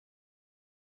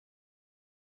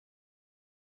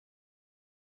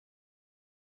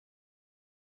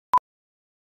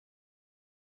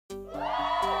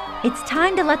It's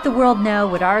time to let the world know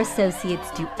what our associates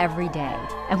do every day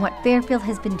and what Fairfield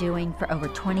has been doing for over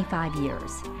 25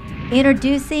 years.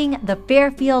 Introducing the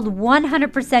Fairfield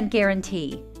 100%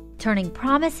 Guarantee, turning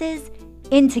promises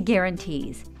into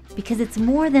guarantees. Because it's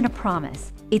more than a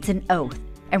promise, it's an oath,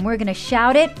 and we're going to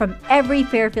shout it from every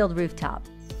Fairfield rooftop.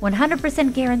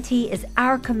 100% Guarantee is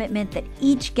our commitment that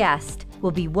each guest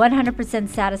will be 100%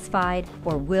 satisfied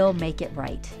or will make it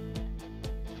right.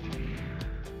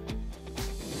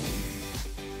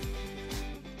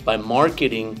 By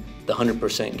marketing the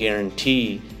 100%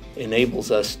 Guarantee enables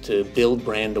us to build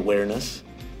brand awareness,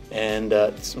 and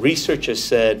research has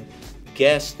said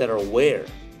guests that are aware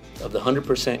of the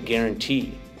 100%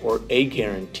 Guarantee or a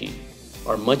guarantee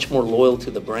are much more loyal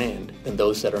to the brand than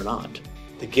those that are not.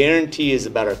 The guarantee is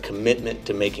about our commitment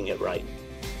to making it right.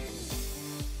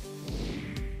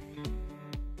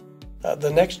 The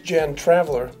next gen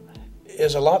traveler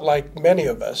is a lot like many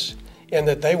of us in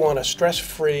that they want a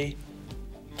stress-free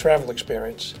travel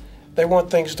experience. They want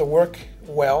things to work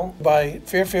well. By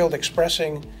Fairfield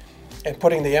expressing and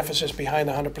putting the emphasis behind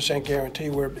the 100% Guarantee,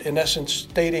 we're in essence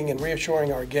stating and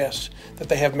reassuring our guests that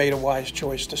they have made a wise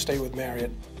choice to stay with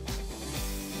Marriott.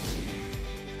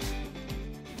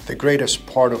 The greatest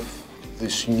part of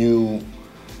this new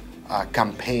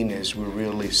campaign is we're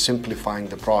really simplifying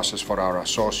the process for our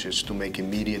associates to make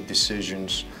immediate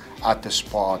decisions at the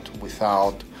spot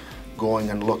without going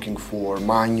and looking for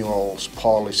manuals,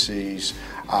 policies,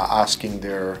 asking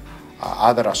their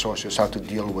other associates how to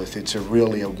deal with. It's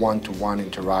really a one-to-one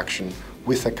interaction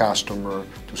with the customer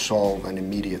to solve an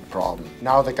immediate problem.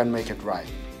 Now they can make it right.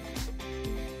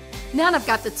 Now I've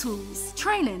got the tools,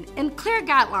 training, and clear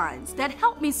guidelines that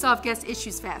help me solve guest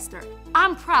issues faster.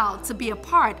 I'm proud to be a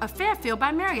part of Fairfield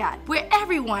by Marriott, where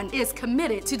everyone is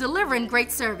committed to delivering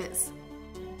great service.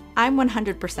 I'm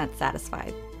 100%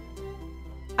 satisfied.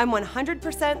 I'm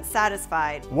 100%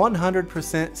 satisfied.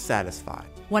 100% satisfied.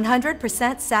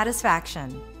 100%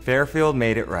 satisfaction. Fairfield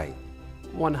made it right.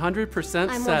 100%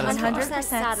 satisfied. 100%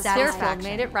 satisfaction. Fairfield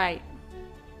made it right.